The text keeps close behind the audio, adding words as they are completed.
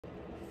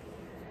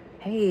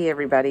Hey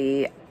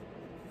everybody,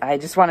 I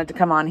just wanted to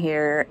come on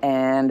here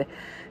and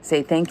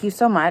say thank you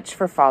so much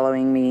for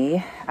following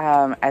me.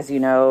 As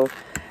you know,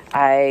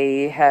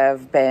 I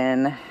have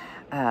been,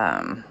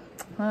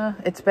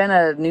 it's been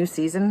a new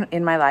season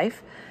in my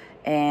life,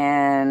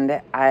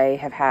 and I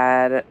have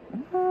had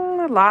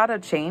a lot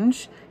of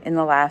change in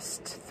the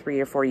last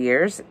 3 or 4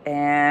 years,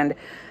 and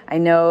I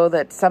know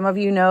that some of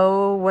you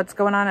know what's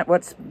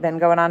been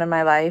going on in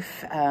my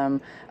life.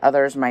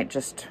 Others might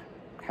just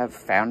have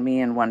found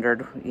me and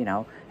wondered,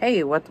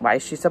 hey, why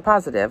is she so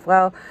positive?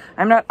 Well,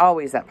 I'm not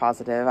always that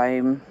positive.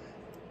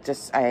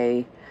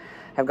 I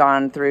have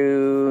gone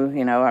through,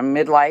 a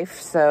midlife.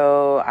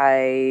 So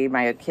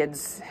my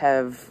kids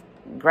have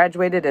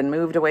graduated and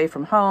moved away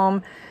from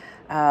home.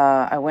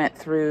 I went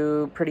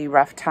through pretty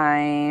rough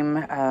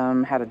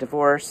time, had a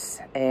divorce,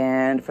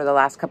 and for the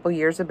last couple of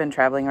years, I've been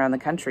traveling around the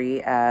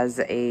country as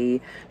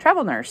a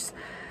travel nurse.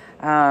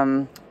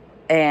 And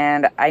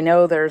I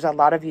know there's a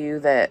lot of you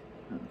that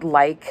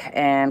like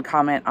and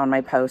comment on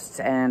my posts,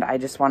 and I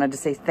just wanted to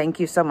say thank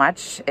you so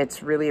much.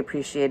 It's really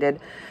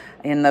appreciated.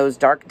 In those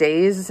dark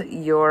days,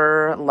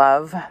 your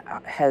love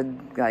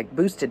had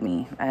boosted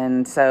me,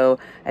 and so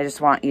I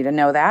just want you to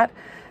know that.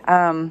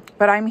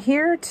 But I'm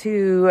here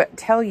to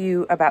tell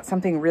you about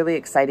something really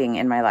exciting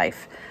in my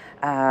life.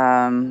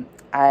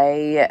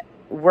 I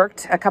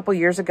worked a couple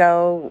years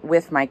ago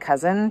with my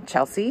cousin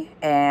Chelsea,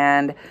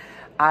 and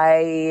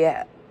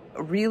I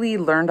really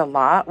learned a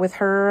lot with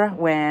her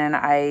when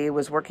I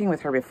was working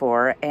with her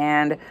before.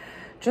 And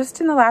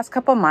just in the last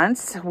couple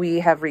months,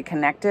 we have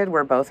reconnected.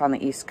 We're both on the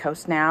East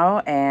Coast now.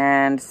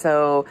 And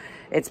so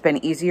it's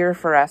been easier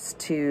for us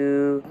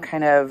to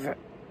kind of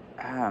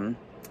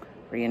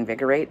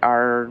reinvigorate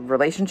our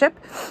relationship,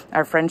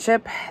 our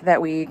friendship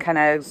that we kind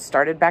of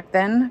started back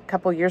then a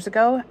couple years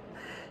ago.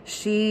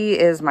 She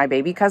is my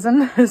baby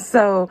cousin.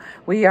 So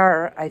we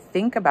are, I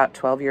think, about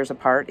 12 years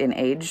apart in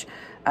age.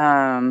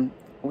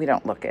 We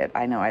don't look it.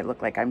 I know I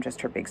look like I'm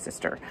just her big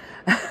sister.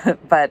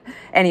 But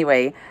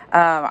anyway,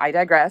 I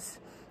digress.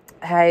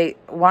 I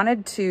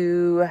wanted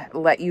to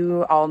let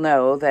you all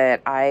know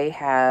that I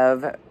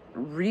have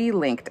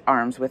relinked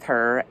arms with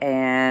her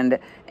and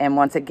am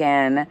once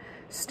again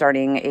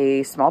starting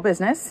a small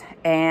business,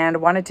 and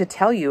wanted to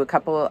tell you a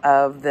couple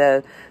of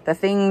the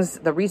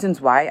reasons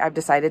why I've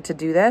decided to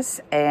do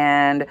this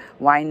and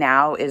why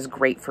now is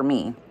great for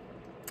me.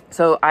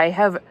 So I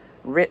have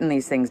written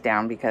these things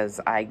down because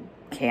I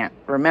can't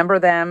remember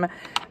them.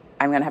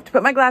 I'm going to have to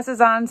put my glasses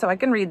on so I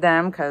can read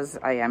them because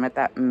I am at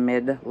that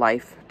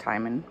midlife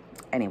time. And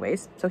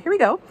anyways, so here we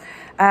go.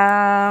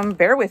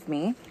 Bear with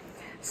me.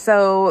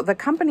 So the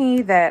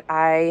company that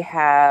I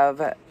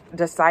have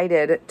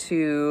decided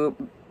to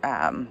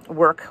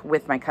work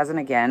with my cousin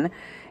again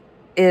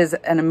is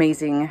an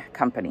amazing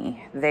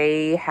company.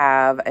 They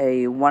have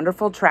a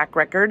wonderful track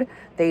record.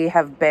 They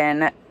have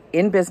been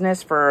in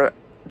business for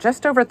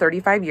just over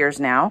 35 years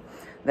now.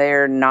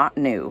 They're not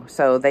new,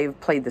 so they've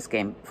played this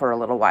game for a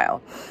little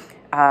while.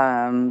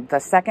 The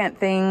second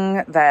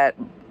thing that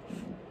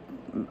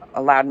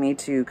allowed me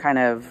to kind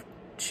of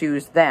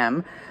choose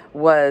them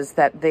was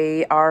that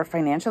they are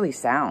financially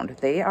sound.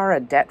 They are a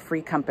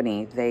debt-free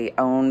company. They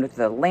own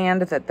the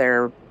land that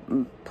their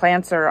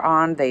plants are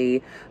on.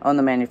 They own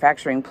the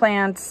manufacturing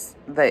plants.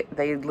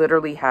 They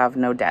literally have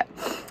no debt.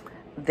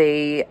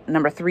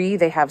 Number 3,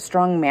 they have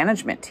strong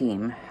management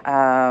team.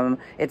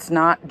 It's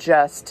not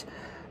just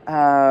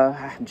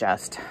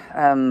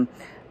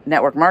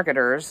network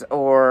marketers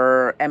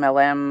or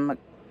MLM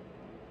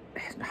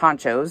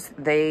honchos.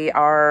 They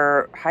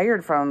are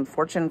hired from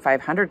Fortune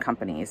 500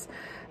 companies.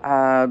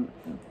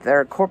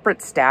 Their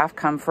corporate staff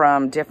come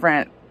from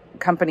different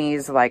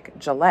companies like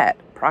Gillette,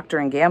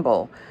 Procter &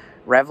 Gamble,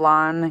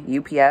 Revlon,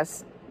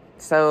 UPS.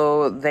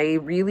 So they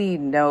really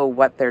know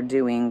what they're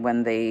doing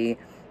when they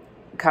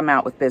come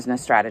out with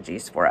business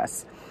strategies for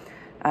us.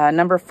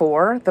 Number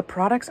 4, the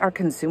products are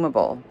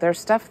consumable. They're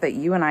stuff that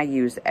you and I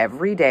use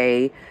every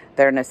day.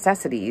 They're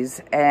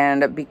necessities.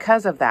 And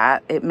because of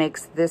that, it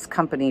makes this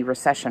company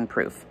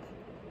recession-proof.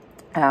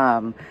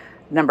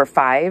 Number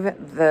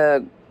 5,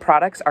 the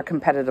products are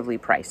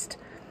competitively priced.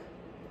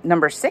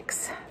 Number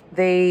 6,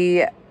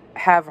 they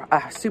have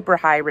a super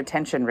high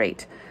retention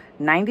rate.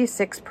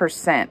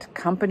 96%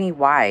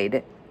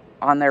 company-wide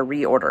on their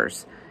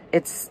reorders.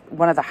 It's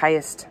one of the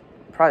highest,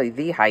 probably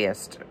the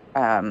highest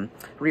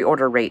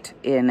reorder rate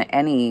in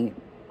any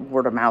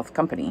word-of-mouth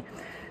company.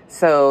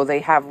 So they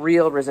have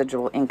real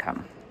residual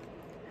income.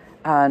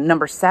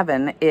 Number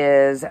 7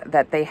 is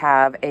that they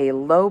have a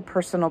low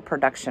personal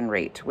production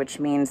rate, which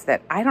means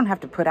that I don't have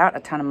to put out a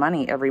ton of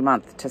money every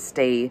month to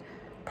stay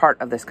part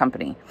of this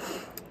company.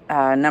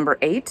 Number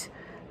 8,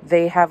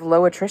 they have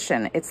low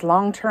attrition. It's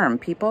long-term.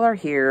 People are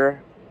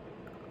here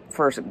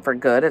for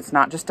good. It's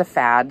not just a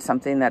fad,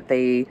 something that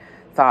they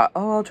thought,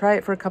 oh, I'll try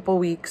it for a couple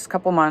weeks,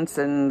 couple months,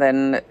 and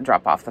then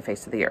drop off the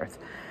face of the earth.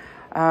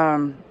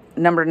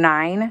 Number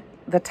 9,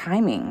 the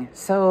timing.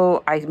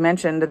 So I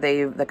mentioned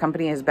the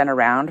company has been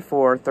around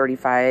for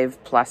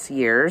 35 plus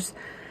years.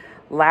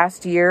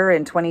 Last year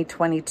in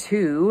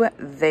 2022,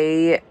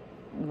 they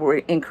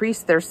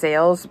increased their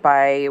sales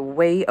by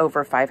way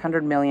over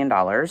 $500 million.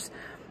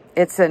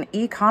 It's an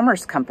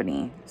e-commerce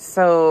company,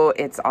 so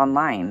it's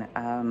online.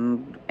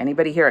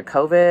 Anybody here at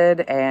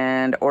COVID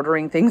and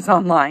ordering things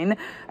online?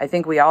 I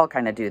think we all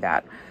kind of do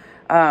that.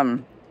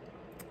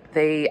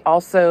 They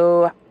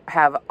also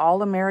have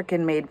all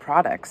American made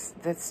products.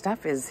 That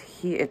stuff is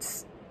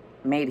it's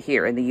made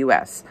here in the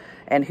US.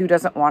 And who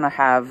doesn't want to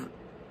have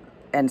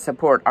and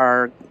support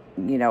our,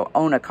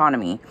 own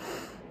economy?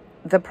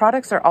 The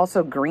products are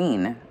also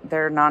green.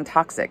 They're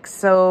non-toxic.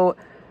 So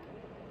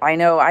I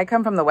know I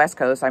come from the West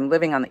Coast. I'm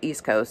living on the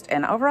East Coast.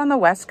 And over on the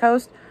West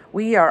Coast,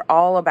 we are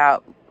all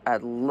about a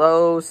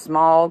low,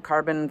 small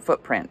carbon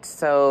footprint.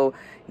 So,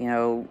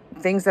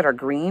 things that are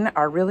green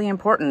are really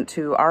important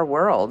to our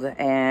world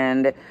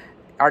and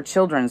our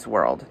children's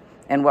world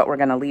and what we're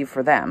going to leave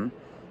for them.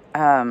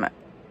 Only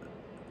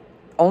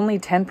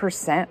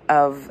 10%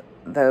 of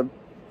the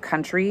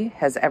country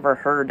has ever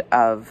heard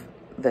of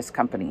this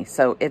company.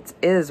 So it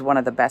is one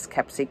of the best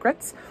kept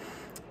secrets.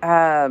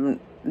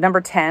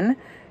 Number 10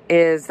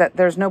 is that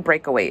there's no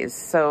breakaways.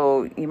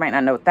 So you might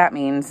not know what that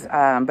means,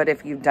 but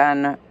if you've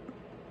done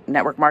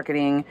network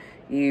marketing,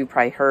 you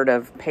probably heard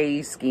of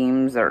pay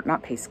schemes, or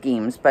not pay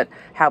schemes, but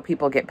how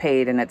people get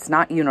paid, and it's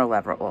not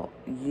unilevel.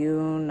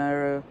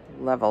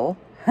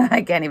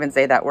 I can't even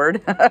say that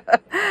word.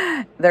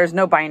 There's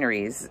no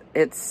binaries.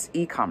 It's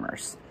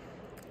e-commerce.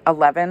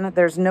 11,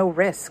 there's no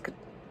risk.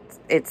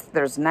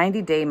 There's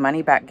 90-day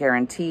money-back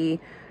guarantee.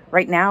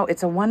 Right now,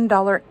 it's a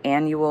 $1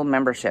 annual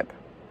membership.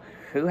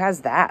 Who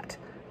has that?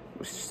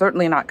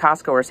 Certainly not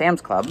Costco or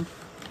Sam's Club.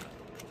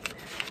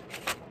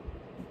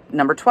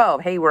 Number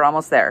 12, hey, we're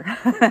almost there.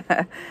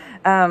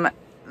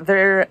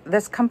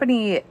 This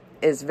company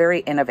is very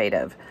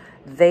innovative.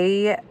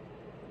 Their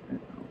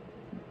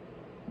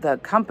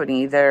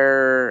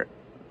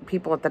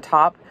people at the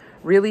top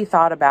really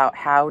thought about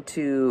how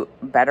to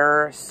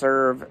better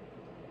serve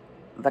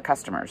the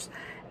customers.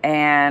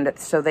 And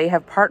so they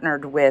have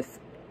partnered with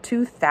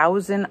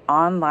 2,000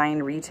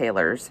 online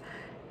retailers.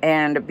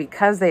 And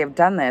because they have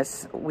done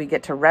this, we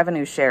get to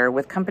revenue share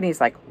with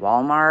companies like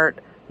Walmart,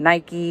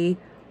 Nike,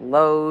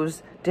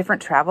 Lowe's,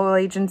 different travel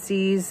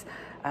agencies,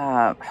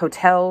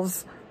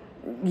 hotels,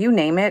 you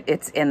name it,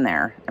 it's in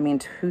there.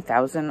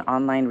 2,000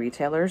 online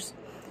retailers.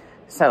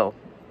 So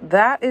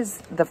that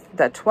is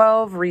the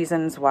 12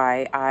 reasons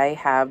why I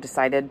have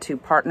decided to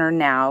partner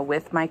now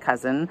with my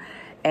cousin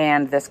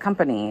and this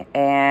company.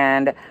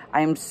 And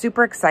I'm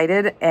super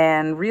excited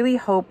and really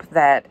hope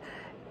that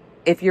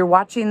if you're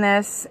watching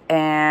this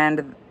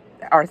and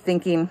are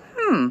thinking,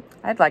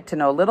 I'd like to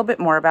know a little bit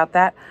more about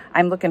that,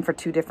 I'm looking for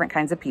two different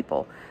kinds of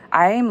people.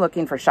 I am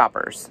looking for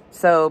shoppers.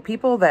 So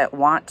people that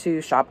want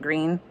to shop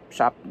green,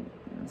 shop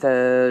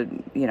the,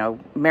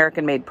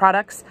 American made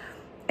products,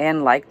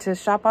 and like to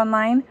shop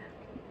online,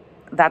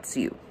 that's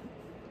you.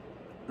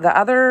 The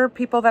other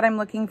people that I'm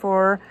looking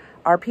for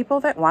are people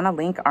that want to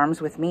link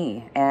arms with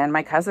me and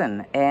my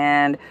cousin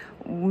and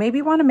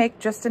maybe want to make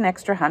just an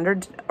extra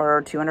 $100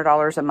 or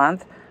 $200 a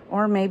month,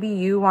 or maybe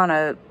you want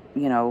to,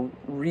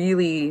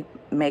 really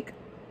make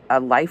a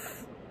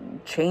life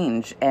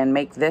change and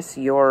make this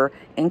your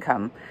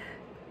income.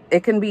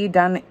 It can be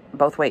done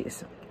both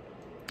ways.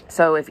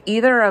 So if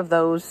either of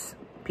those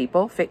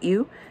people fit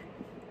you,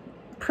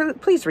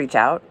 please reach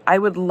out. I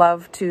would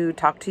love to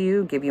talk to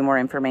you, give you more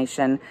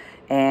information,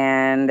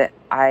 and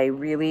I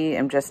really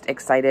am just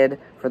excited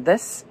for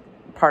this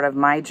part of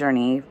my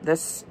journey,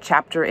 this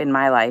chapter in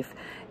my life,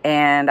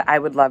 and I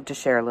would love to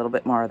share a little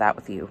bit more of that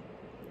with you.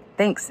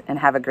 Thanks, and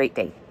have a great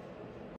day.